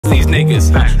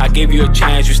niggas. I gave you a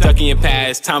chance, you stuck in your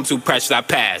past. Time too precious, I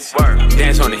pass.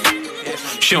 Dance on it.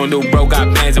 She don't do bro,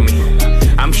 got bands on me.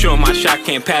 I'm sure my shot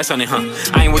can't pass on it, huh?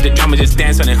 I ain't with the drama, just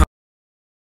dance on it, huh?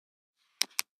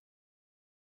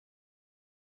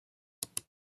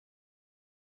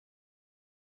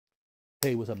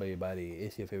 Hey, what's up, everybody?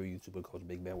 It's your favorite YouTuber,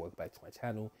 CoachBigMan. Welcome back to my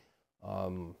channel.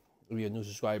 If you're a new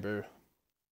subscriber,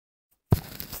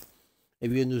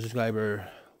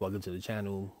 welcome to the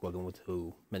channel. Welcome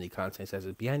to many content such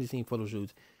as behind the scenes photo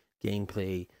shoots,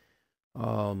 gameplay,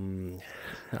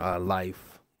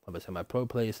 life of a semi-pro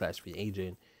player / free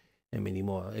agent, and many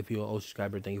more. If you're an old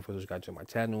subscriber, thank you for subscribing to my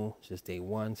channel since day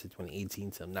one, since 2018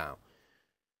 till now.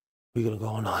 We're gonna go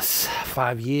on us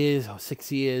 5 years or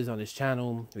 6 years on this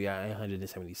channel. We are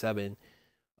 177,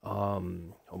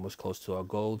 almost close to our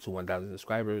goal to 1,000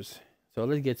 subscribers. So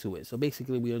let's get to it. So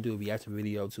basically, we're gonna do a reaction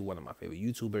video to one of my favorite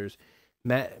YouTubers,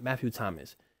 Matthew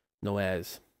Thomas, known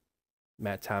as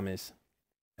Matt Thomas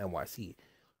NYC.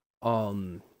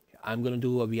 I'm gonna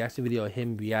do a reaction video of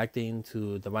him reacting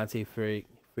to Devontae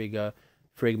Friga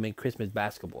Frigman Christmas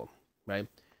basketball. Right?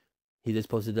 He just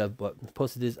posted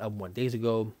this 1 day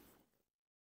ago.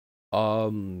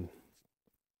 You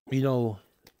know,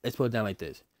 let's put it down like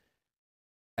this.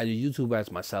 As a YouTuber,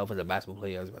 as myself, as a basketball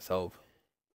player, as myself,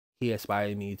 he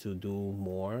inspired me to do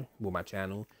more with my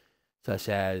channel, such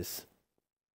as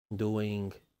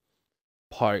doing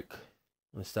park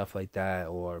and stuff like that,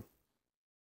 or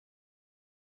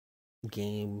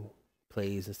game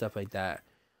plays and stuff like that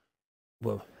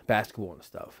with basketball and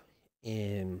stuff.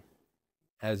 And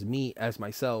as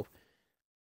myself,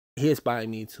 he inspired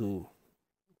me to,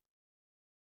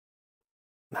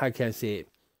 how can I say it,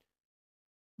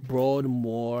 broad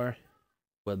more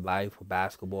with life, with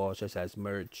basketball, such as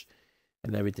merch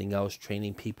and everything else,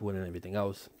 training people and everything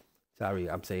else. Sorry,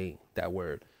 I'm saying that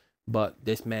word. But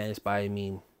this man inspired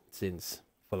me since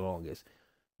for the longest.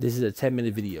 This is a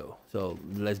 10-minute video, so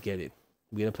let's get it.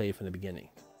 We're gonna play it from the beginning.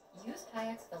 Use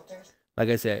Kayak's filters. Like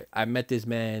I said, I met this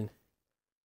man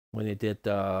when they did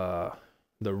the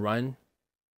run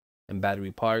in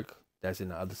Battery Park. That's in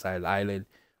the other side of the island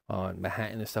on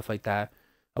Manhattan and stuff like that.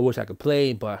 I wish I could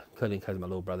play, but couldn't because my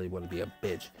little brother wanted to be a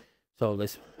bitch. So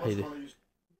let's play this. You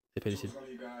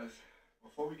guys,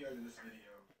 before we get into this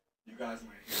video, you guys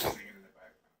might hear singing in the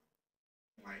background.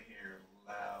 You might hear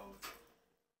loud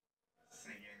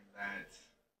singing that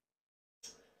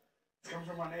it's coming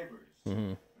from our neighbors.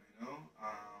 You know,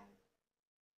 I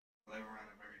live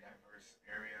around a very diverse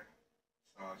area,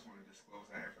 so I just want to disclose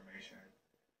that information.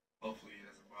 Hopefully, it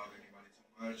doesn't bother anybody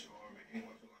too much or make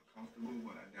anyone feel uncomfortable,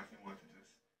 but I definitely want to just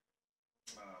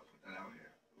put that out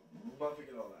here. I'm about to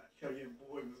forget all that. Yo, your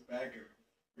boy was back in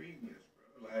Frigmas, bro.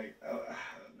 Like,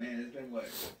 man, it's been what,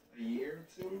 a year or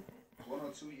two? 1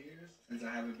 or 2 years since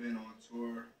I haven't been on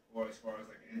tour, or as far as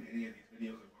like in any of these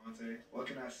videos of Vontae. What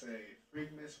can I say?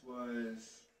 Frigmas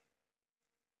was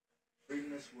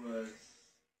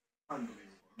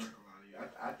unbelievable. I'm not gonna lie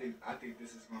to you. I think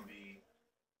this is gonna be.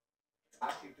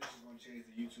 I think this is gonna change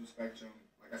the YouTube spectrum.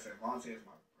 Like I said, Vontae is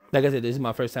my brother. Like I said, this is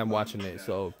my first time watching it,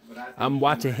 so I'm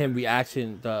watching him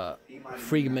reaction the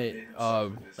Frigman,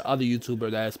 the other YouTuber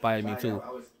that inspired me too.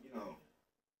 I was, you know,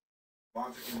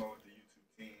 Vontae came out with the YouTube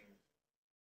team.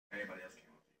 Everybody else came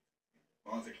out with the YouTube team.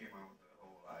 Vontae came out with the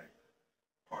whole like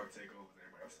park takeovers.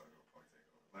 Everybody else started doing park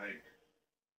takeovers. Like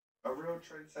a real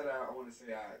trendsetter. I want to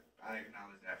say I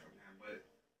acknowledge that from him, but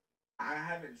I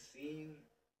haven't seen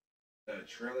the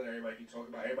trailer that everybody keep talking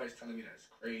about. Everybody's telling me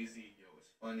that's crazy. Yo,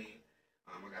 it's funny.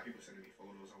 I got people sending me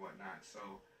photos and whatnot.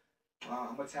 So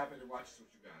I'm gonna tap in and watch this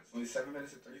with you guys. It's only 7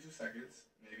 minutes and 32 seconds.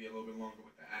 Maybe a little bit longer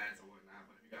with the ads or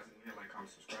whatnot. But if you guys are new here, like, comment,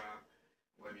 subscribe.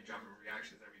 I'm gonna be dropping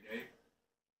reactions every day.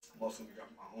 I'm also gonna be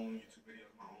dropping my own YouTube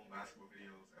videos, my own basketball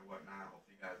videos and whatnot.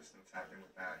 Hopefully you guys are still tapped in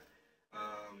with that.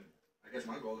 I guess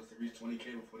my goal is to reach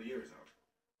 20K before the year is up.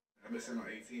 I've been sitting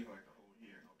on 18 for like the whole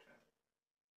year. No cap.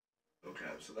 No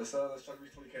cap. So let's try to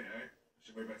reach 20K, alright? It's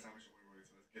your way better time, it's your way,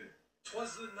 so let's get it.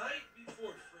 'Twas the night before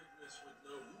Frigmas with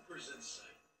no hoopers in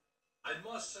sight. I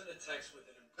must send a text with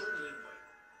an important invite.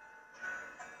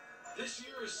 This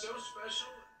year is so special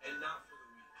and not for the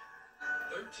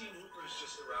weak. 13 hoopers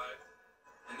just arrived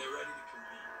and they're ready to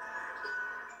compete.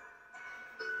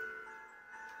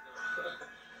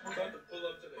 I'm about to pull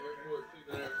up to the airport,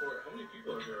 Cleveland Airport. How many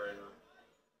people are here right now?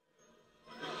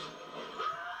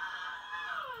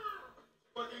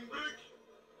 Fucking Rick!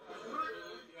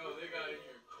 Yo, they got in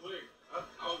here quick. I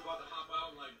was about to hop out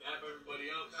and like dap everybody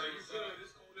up. So you good?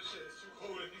 It's cold as shit. It's too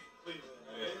cold in Cleveland,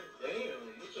 man.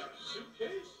 Damn, what's your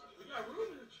suitcase? We got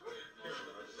room in the trunk.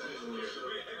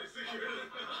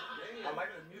 I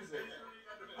like the music.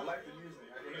 I can hear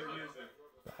the music.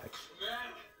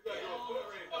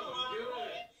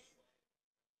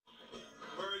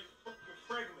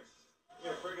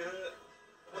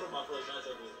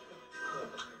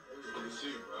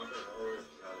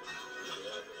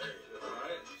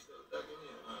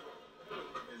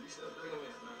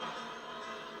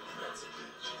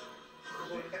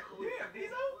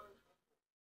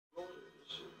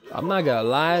 I'm not gonna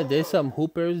lie, there's some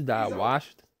hoopers that I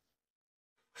watched.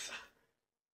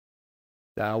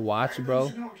 That I watched, bro.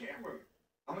 I'm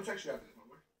gonna text you after this, my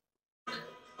boy.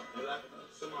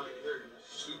 Somebody here is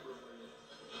super funny.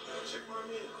 Check my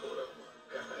man, code up.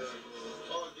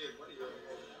 Oh, yeah, what are you?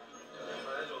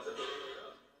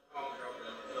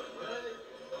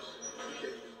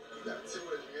 You got too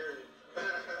much hair.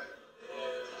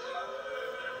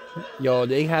 Yo,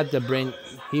 they had to bring.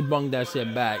 He brung that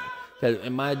shit back. Cause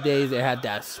in my days they had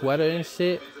that sweater and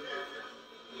shit.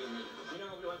 You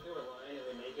know, we went through a line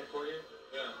and they make it for you?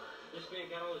 Yeah. This man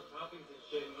got all his toppings and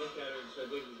shit and looked at it and said,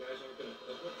 "Wait, you guys aren't gonna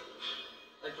cook it?"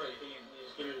 That's right, you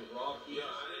just give me the raw piece. Yeah,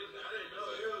 I didn't know.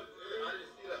 I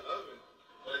didn't see the oven.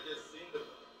 I just seen the.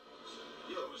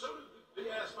 Yo, what's up with the big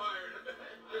ass fire in the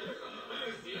back?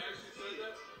 He actually said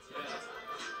that? Yeah.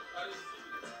 I didn't see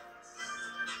it.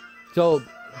 So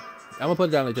I'm gonna put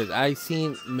it down like this. I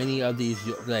seen many of these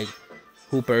like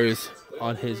hoopers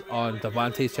on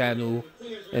Devontae's channel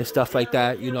and stuff like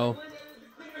that, you know.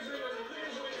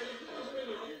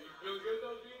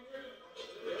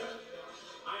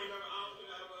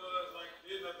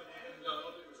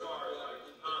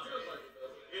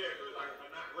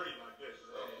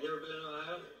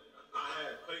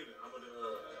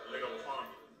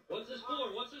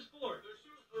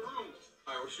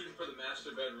 Shooting for the master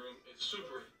bedroom. It's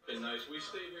super nice. We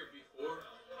stayed here before,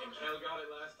 and Kel got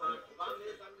it last time.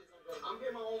 I'm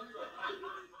getting my own stuff.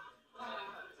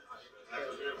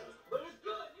 But it's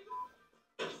good,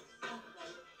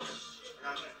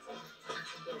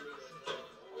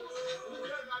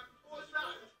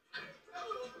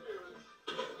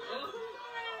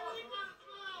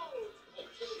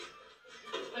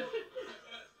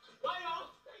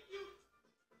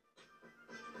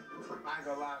 I ain't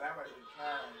gonna lie, that might be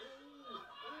cash.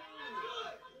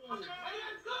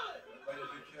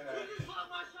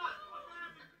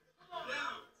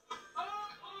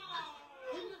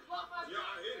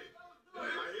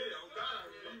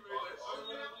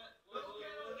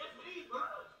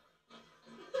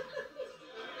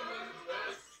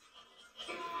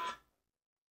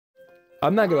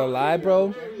 I'm not gonna lie,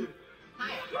 bro.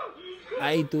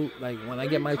 I do like when I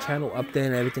get my channel up there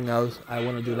and everything else. I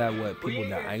want to do that with people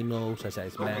that I know, such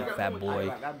as Matt, Fat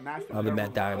Boy, other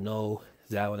Matt that I know,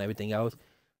 Zal, and everything else,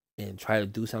 and try to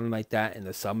do something like that in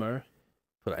the summer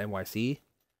for the NYC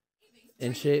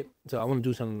and shit. So I want to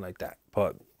do something like that,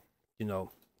 but you know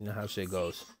how shit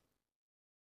goes.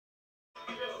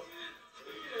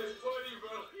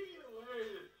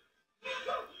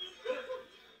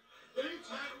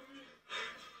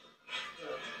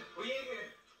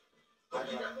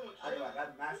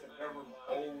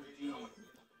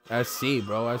 I see,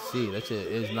 bro. I see. That shit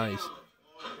is nice.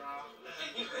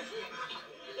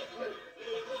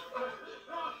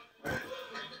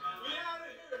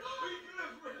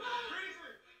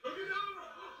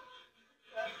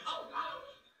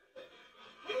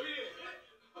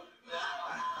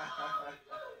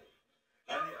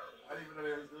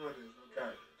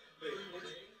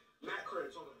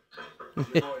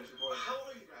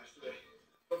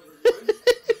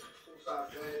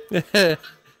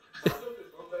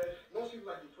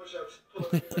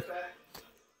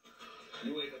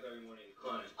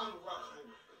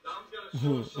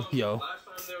 Yo. Last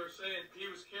time they were saying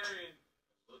he was carrying.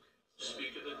 Look,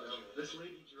 speak of the devil. This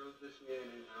lady drove this man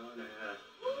an hour and a half.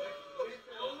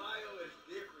 Ohio is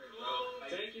different, bro.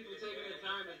 Thank you for taking the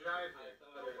time to drive here.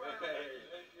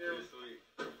 Thank you. Sweet.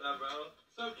 What's up, bro?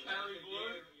 What's up, Cali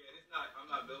boy? Yeah, it's not. I'm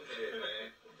not built for it,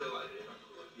 man. I feel like it.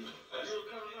 You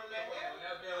were coming from that way?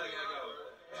 I feel like I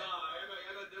go. Everybody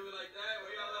gotta do it like that.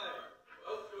 Where y'all at?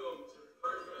 Welcome to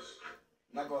Frigmas.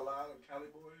 Not gonna lie, them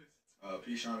Cali boys.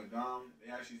 P-Sean and Dom,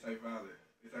 they actually take valid.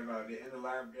 They in the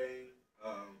live game.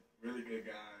 Really good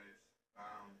guys.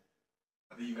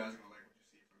 I think you guys are gonna like what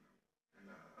you see from them.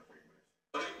 And Frigmas.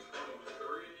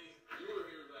 You were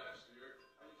here last year.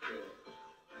 How you feel?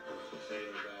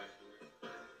 Same last year.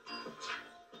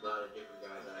 A lot of different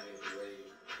guys out here ready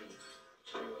to compete.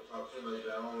 You want to talk too much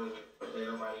about home? Ain't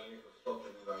nobody here for fuck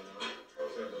with me right now.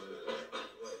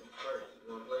 What, you first? You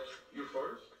wanna play? You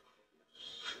first?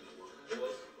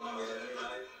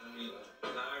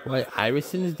 What,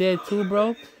 Iverson is there too,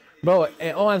 bro? Bro,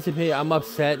 and all honesty, I'm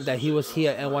upset that he was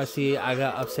here at NYC. I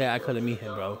got upset I couldn't meet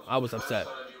him, bro. I was upset.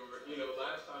 Last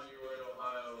time you were in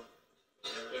Ohio, it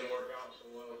didn't work out so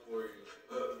well for you.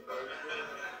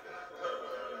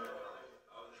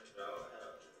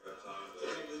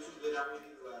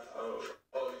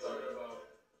 Oh, you talking about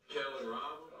Kel and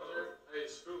Rob over there? Hey,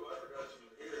 Scoop, I forgot you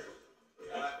were here.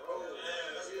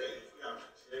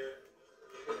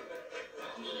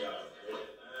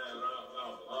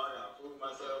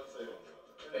 Myself.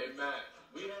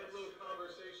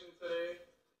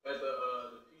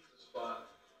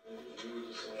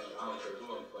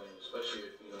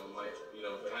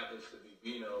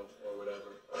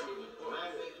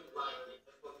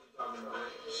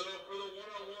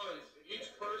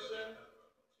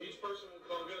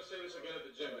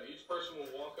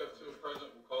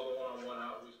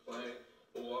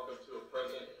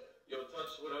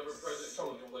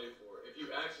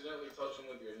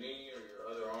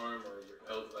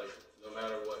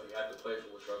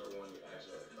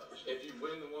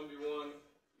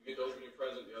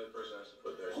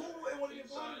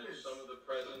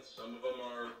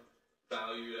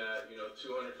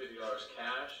 $250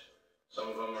 cash. Some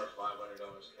of them are $500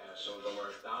 cash. Some of them are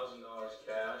 $1,000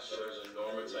 cash. There's a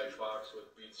Normatec box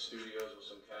with Beats Studios with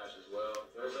some cash as well.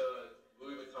 There's a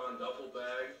Louis Vuitton duffel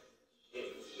bag.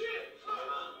 It's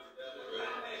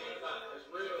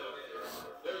real.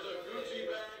 There's a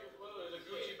Gucci bag as well. There's a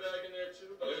Gucci bag in there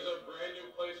too. There's a brand new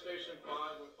PlayStation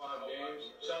 5 with 5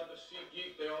 games. Shout out to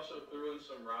SeatGeek. They also threw in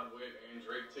some Rod Wave and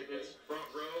Drake tickets. Front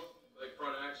row, like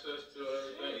front access to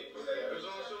everything. There's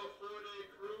also a 4-day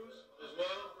cruise as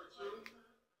well for 2.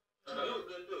 You're a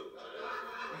good dude.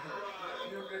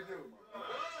 You're a good dude, man.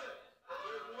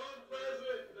 There's one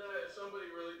present that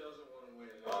somebody really doesn't want to win.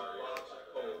 It's a box of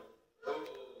coal.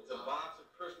 It's a box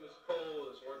of Christmas coal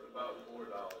that's worth about $4.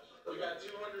 We got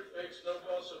 200 fake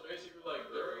snowballs, so basically like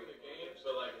during the games,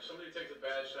 but like if somebody takes a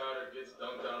bad shot or gets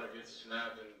dunked on or gets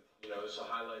snapped and you know it's a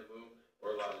highlight move,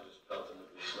 we're allowed to just pelt them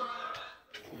with these snow.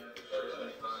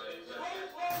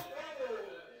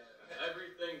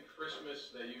 Everything Christmas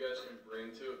that you guys can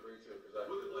bring to it, because I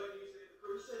would like you say the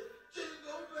Christmas said,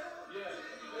 Jingle Bell. Yeah.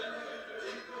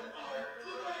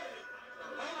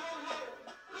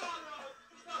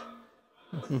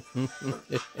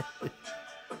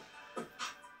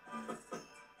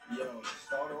 Yo,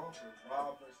 start off with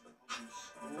Rob versus Uncle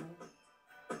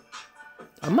School.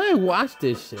 I might watch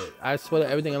this shit. I swear to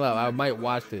everything I love, I might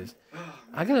watch this.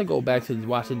 I gotta go back to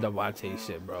watching Devontae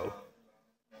shit, bro.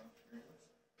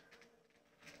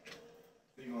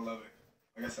 You're gonna love it.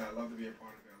 Like I said, I love to be a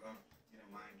part of it. I love,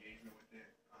 my engagement with it.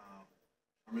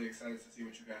 I'm really excited to see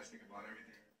what you guys think about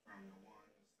everything from the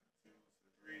 1s to the 2s to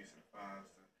the 3s to the 5s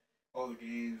to all the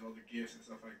games, all the gifts and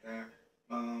stuff like that.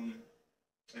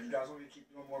 If you guys want me to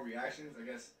keep doing more reactions, I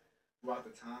guess throughout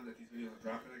the time that these videos are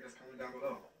dropping, I guess comment down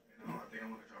below. I think I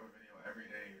want to drop a video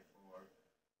every day for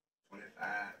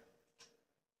 25,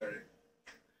 30.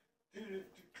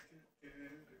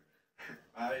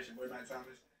 Alright, it's your boy Matt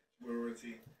Thomas. We're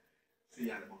royalty. See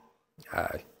y'all tomorrow.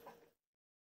 Alright.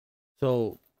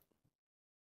 So,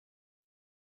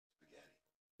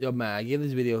 yo, man, I give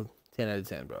this video 10 out of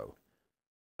 10, bro.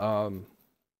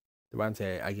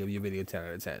 Devontae, I give you a video 10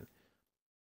 out of 10.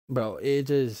 Bro, it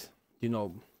just,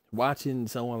 watching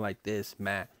someone like this,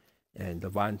 Matt, and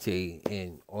Devontae,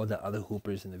 and all the other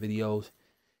hoopers in the videos,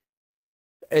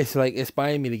 it's like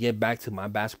inspiring me to get back to my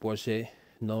basketball shit,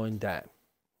 knowing that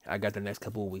I got the next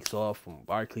couple of weeks off from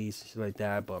Barclays and shit like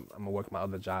that, but I'm gonna work my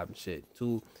other job and shit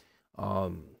too.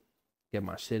 Get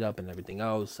my shit up and everything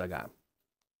else. I got an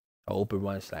open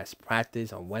run /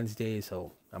 practice on Wednesday,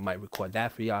 so I might record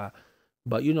that for y'all.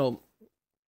 But I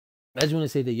just want to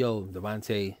say that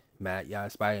Devontae, Matt, y'all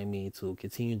inspiring me to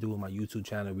continue doing my YouTube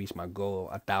channel, reach my goal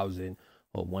 1,000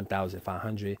 or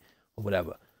 1,500 or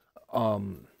whatever.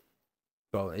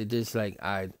 Bro, it just like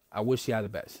I wish y'all the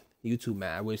best. YouTube,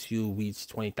 man, I wish you reach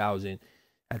 20,000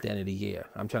 at the end of the year.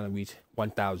 I'm trying to reach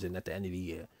 1,000 at the end of the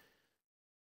year.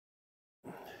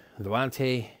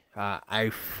 Devontae,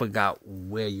 I forgot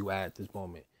where you at this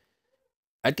moment.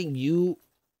 I think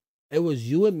it was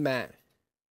you and Matt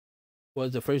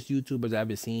was the first YouTubers I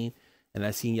ever seen, and I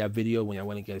seen your video when y'all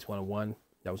went against 1-on-1.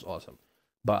 That was awesome.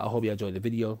 But I hope y'all enjoyed the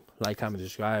video. Like, comment,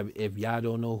 subscribe. If y'all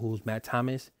don't know who's Matt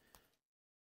Thomas,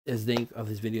 his link of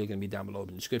his video is gonna be down below in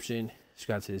the description.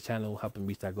 Subscribe to his channel, help him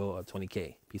reach that goal of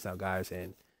 20K. Peace out, guys,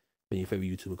 and been your favorite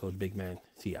YouTuber, CoachBigMan.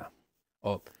 See y'all.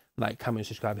 Oh, like, comment,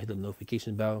 subscribe, hit the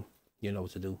notification bell. You know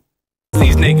what to do.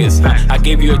 These niggas, I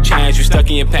gave you a chance, you stuck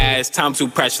in your past. Time too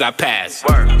precious, I pass.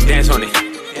 Dance on it.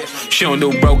 She don't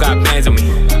do bro, got bands on me.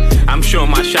 I'm sure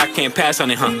my shot can't pass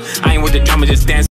on it, huh? I ain't with the drama, just dance.